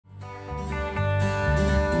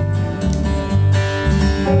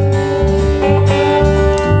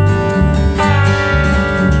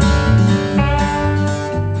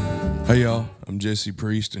Jesse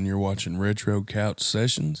Priest, and you're watching Retro Couch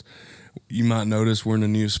Sessions. You might notice we're in a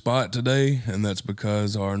new spot today, and that's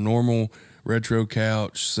because our normal Retro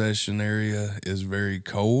Couch session area is very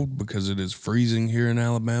cold because it is freezing here in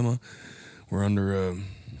Alabama. We're under a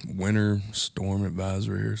winter storm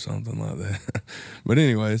advisory or something like that. But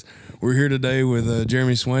anyways, we're here today with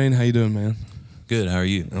Jeremy Swain. How you doing, man? Good. How are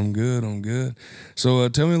you? I'm good. So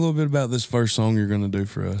tell me a little bit about this first song you're going to do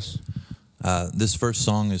for us. This first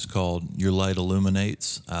song is called Your Light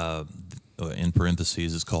Illuminates. In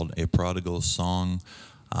parentheses, it's called A Prodigal Song.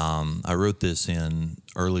 I wrote this in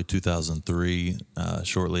early 2003,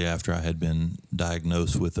 shortly after I had been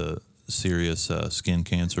diagnosed with a serious skin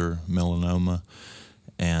cancer, melanoma.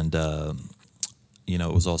 And,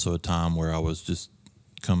 it was also a time where I was just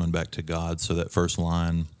coming back to God. So that first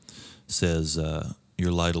line says,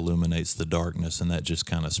 your light illuminates the darkness, and that just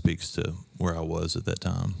kind of speaks to where I was at that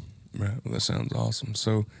time. Right, well, that sounds awesome.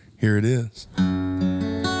 So here it is.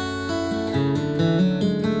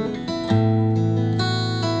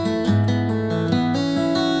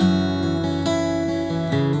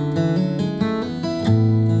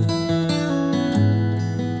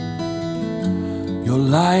 Your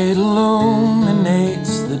light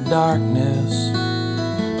illuminates the darkness.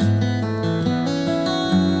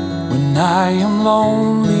 When I am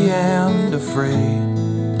lonely and afraid,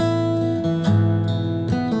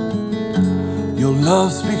 your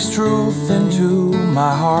love speaks truth into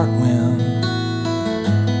my heart when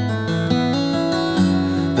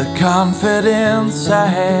the confidence I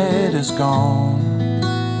had is gone.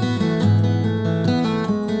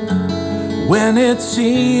 When it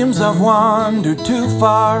seems I've wandered too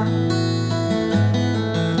far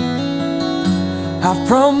out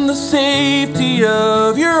from the safety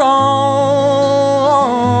of your arms,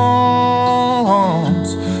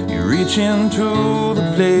 you reach into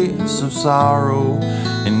the place of sorrow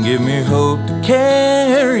and give me hope to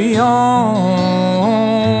carry on.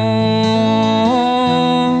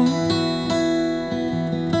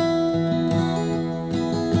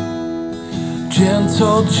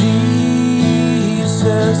 Gentle Jesus,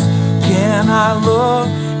 can I love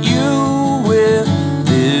you with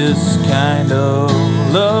this kind of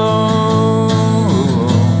love?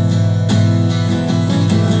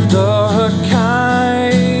 The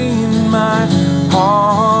kind my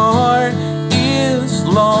heart is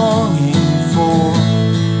longing for.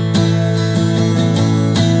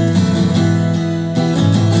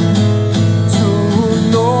 To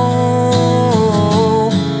know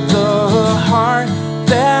the heart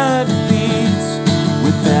that beats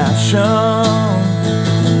with passion.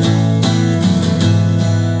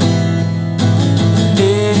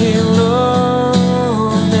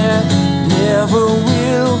 Never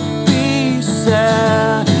will be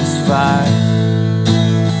satisfied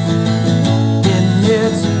in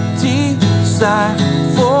its desire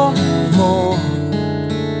for more.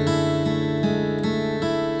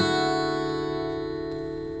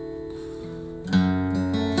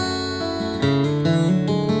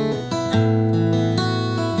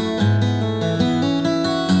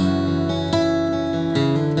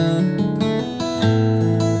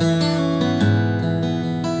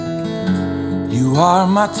 You are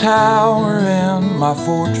my tower and my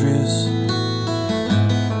fortress,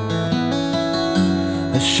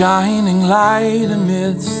 a shining light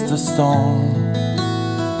amidst the storm.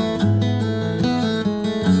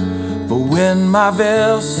 But when my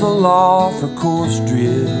vessel off her course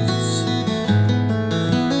drifts,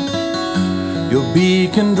 your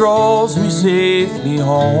beacon draws me safely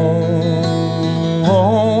home.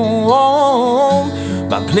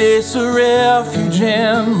 My place of refuge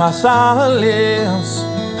and my solace.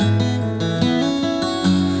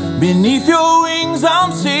 Beneath your wings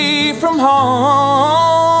I'm safe from harm,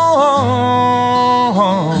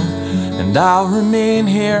 and I'll remain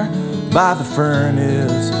here by the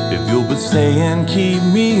furnace if you'll but stay and keep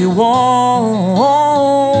me warm.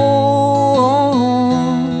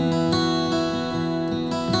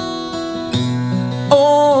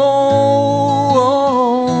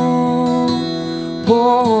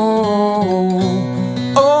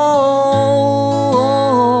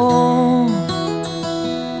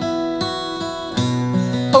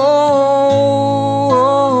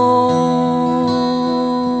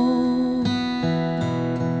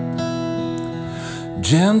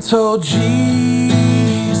 Gentle Jesus,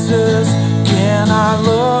 can I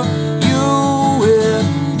love you with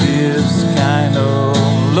this kind of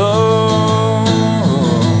love?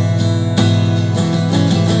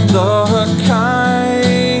 The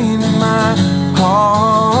kind my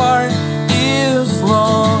heart is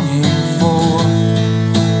longing for.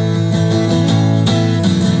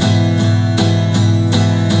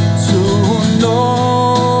 To know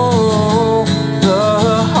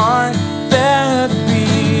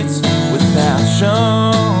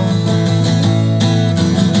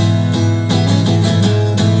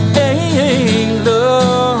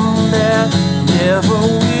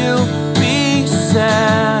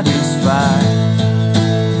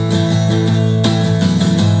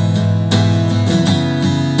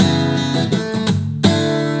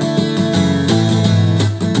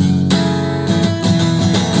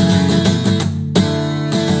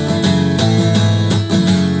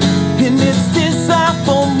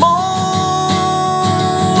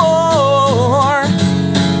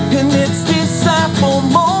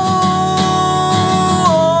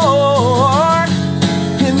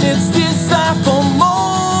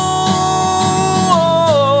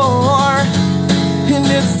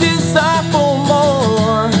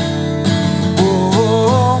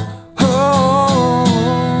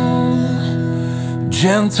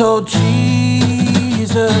told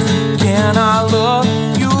Jesus, can I love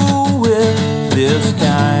you with this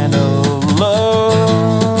kind of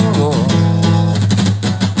love?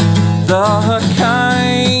 The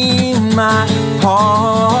kind my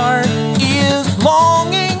heart is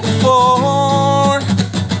longing for.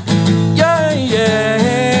 Yeah,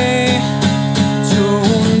 yeah. To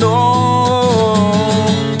know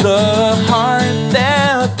the heart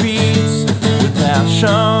that beats with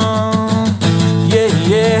passion. Yeah,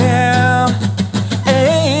 yeah.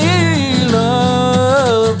 A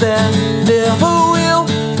love that never will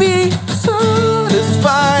be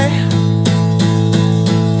satisfied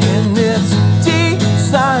in its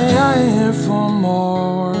desire for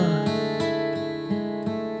more.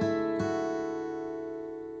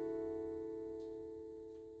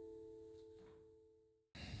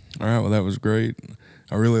 All right, well, that was great.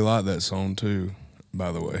 I really like that song too,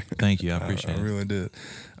 by the way. Thank you. I appreciate I it. really did.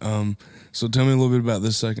 So tell me a little bit about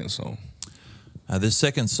this second song. This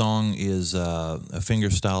second song is a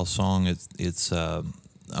fingerstyle song. It's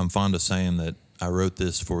I'm fond of saying that I wrote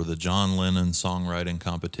this for the John Lennon songwriting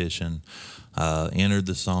competition. Entered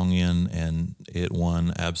the song in, and it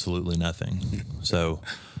won absolutely nothing. So,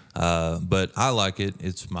 but I like it.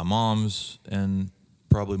 It's my mom's and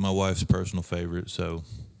probably my wife's personal favorite. So,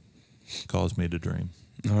 Cause Me to Dream.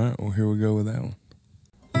 All right, well, here we go with that one.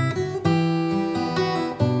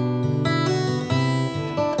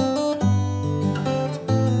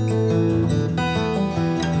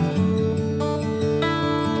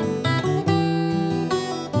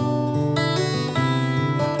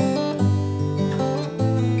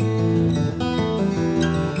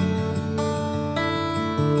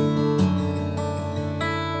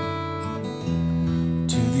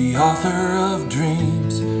 The author of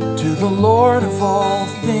dreams, to the Lord of all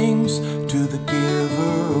things, to the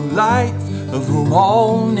giver of life, of whom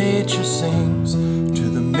all nature sings, to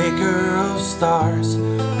the maker of stars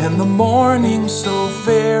and the morning so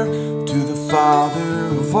fair, to the Father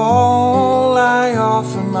of all I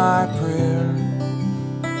offer my prayer.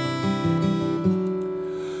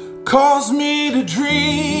 Cause me to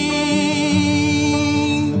dream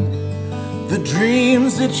the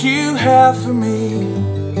dreams that you have for me.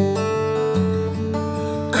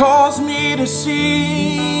 Cause me to see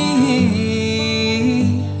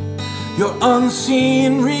your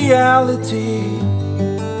unseen reality.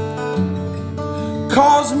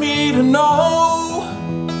 Cause me to know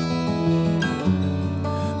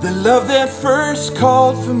the love that first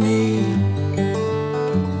called for me.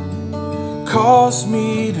 Cause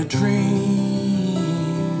me to dream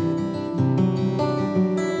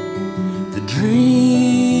the dreams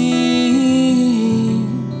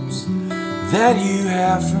that you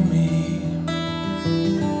have for me.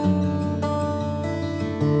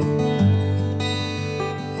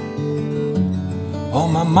 All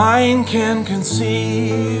my mind can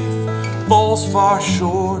conceive falls far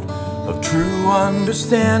short of true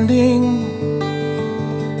understanding,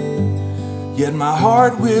 yet my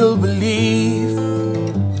heart will believe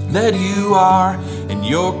that you are, and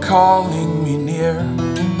you're calling me near.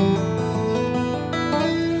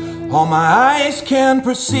 All my eyes can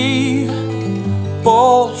perceive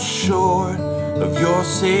fall short of your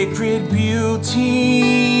sacred beauty,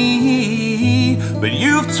 but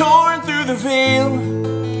you've torn through the veil.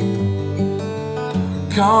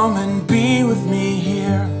 Come and be with me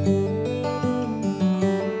here.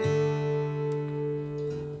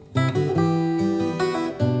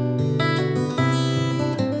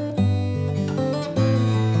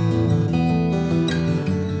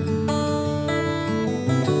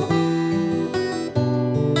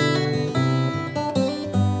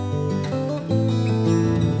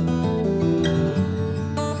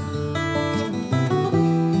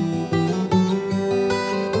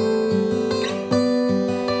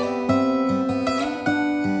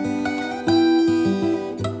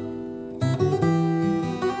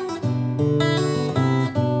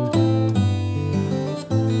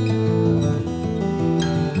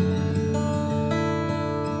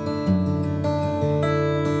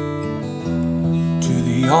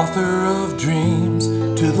 Author of dreams,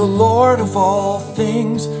 to the Lord of all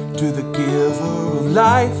things, to the giver of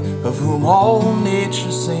life, of whom all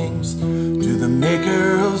nature sings, to the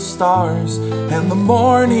maker of stars and the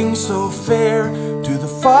morning so fair, to the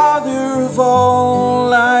Father of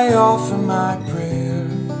all I offer my prayer.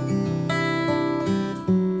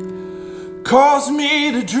 Cause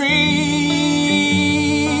me to dream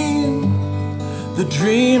the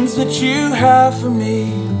dreams that you have for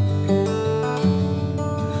me.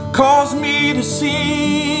 Cause me to see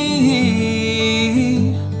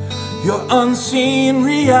your unseen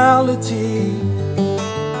reality.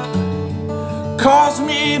 Cause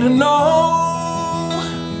me to know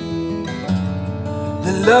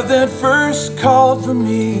the love that first called for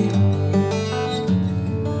me.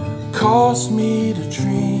 Caused me to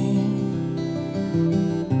dream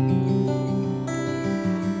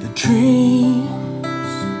the dreams.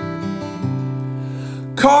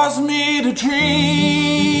 Caused me to dream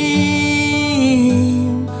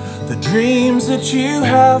the dreams that you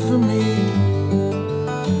have for me.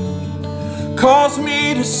 Caused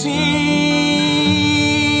me to see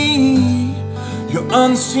your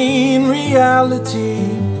unseen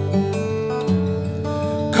reality.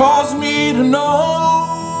 Caused me to know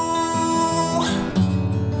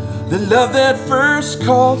the love that first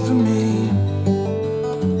called for me.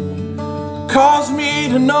 Caused me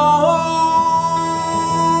to know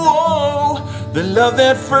the love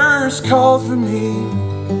that first called for me.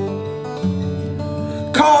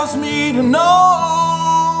 Caused me to know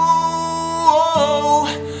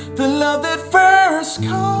the love that first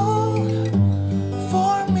called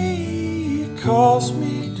for me. Caused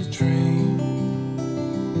me to dream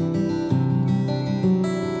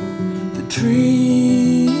the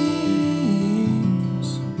dreams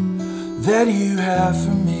that you have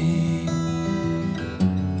for me.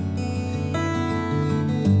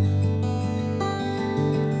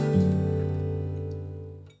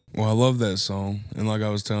 Well, I love that song, and like I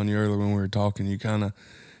was telling you earlier when we were talking, it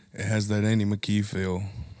has that Andy McKee feel.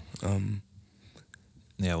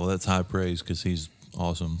 Yeah, well, that's high praise because he's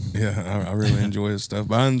awesome. Yeah, I really enjoy his stuff,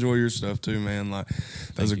 but I enjoy your stuff too, man. Like,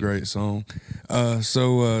 that's a great song.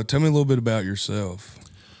 So tell me a little bit about yourself.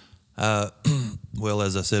 Well,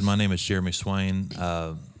 as I said, my name is Jeremy Swain.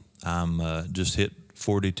 I'm just hit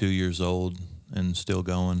 42 years old and still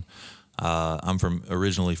going. I'm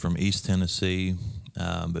originally from East Tennessee,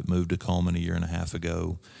 but moved to Coleman a year and a half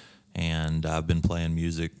ago, and I've been playing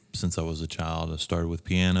music since I was a child. I started with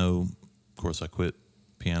piano. Of course, I quit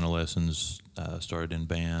piano lessons, started in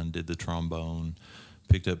band, did the trombone,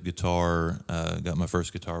 picked up guitar, got my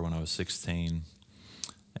first guitar when I was 16,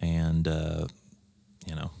 and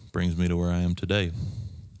brings me to where I am today.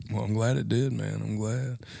 Well, I'm glad it did, man. I'm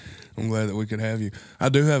glad that we could have you. I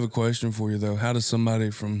do have a question for you, though. How does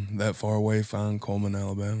somebody from that far away find Coleman,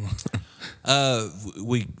 Alabama?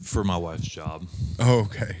 For my wife's job. Oh,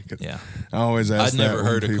 okay. Yeah. I always ask I'd that never when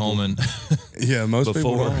heard of people- Coleman. Yeah, most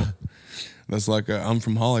people before. don't. That's like I'm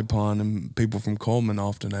from Holly Pond, and people from Coleman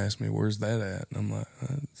often ask me, "Where's that at?" And I'm like,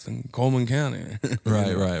 "It's in Coleman County."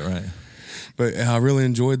 Right. But I really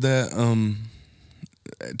enjoyed that.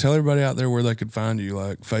 Tell everybody out there where they could find you,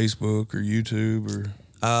 like Facebook or YouTube or.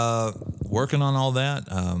 Working on all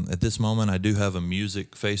that. At this moment, I do have a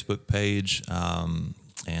music Facebook page,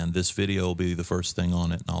 and this video will be the first thing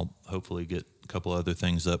on it, and I'll hopefully get a couple other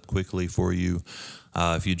things up quickly for you.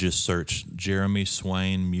 If you just search Jeremy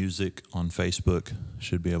Swain Music on Facebook,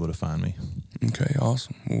 should be able to find me. Okay,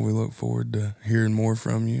 awesome. Well, we look forward to hearing more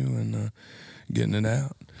from you and getting it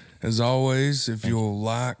out. As always, if you'll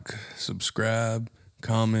like, subscribe,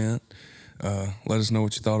 comment, let us know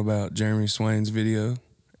what you thought about Jeremy Swain's video.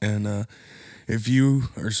 And if you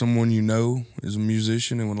or someone you know is a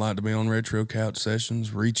musician and would like to be on Retro Couch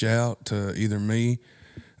Sessions, reach out to either me,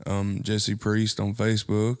 Jesse Priest on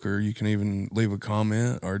Facebook, or you can even leave a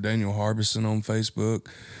comment, or Daniel Harbison on Facebook,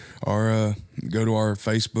 or go to our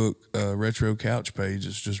Facebook Retro Couch page.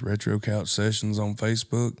 It's just Retro Couch Sessions on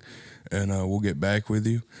Facebook, and we'll get back with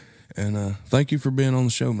you. And thank you for being on the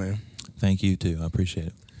show, man. Thank you, too. I appreciate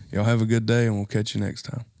it. Y'all have a good day, and we'll catch you next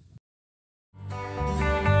time.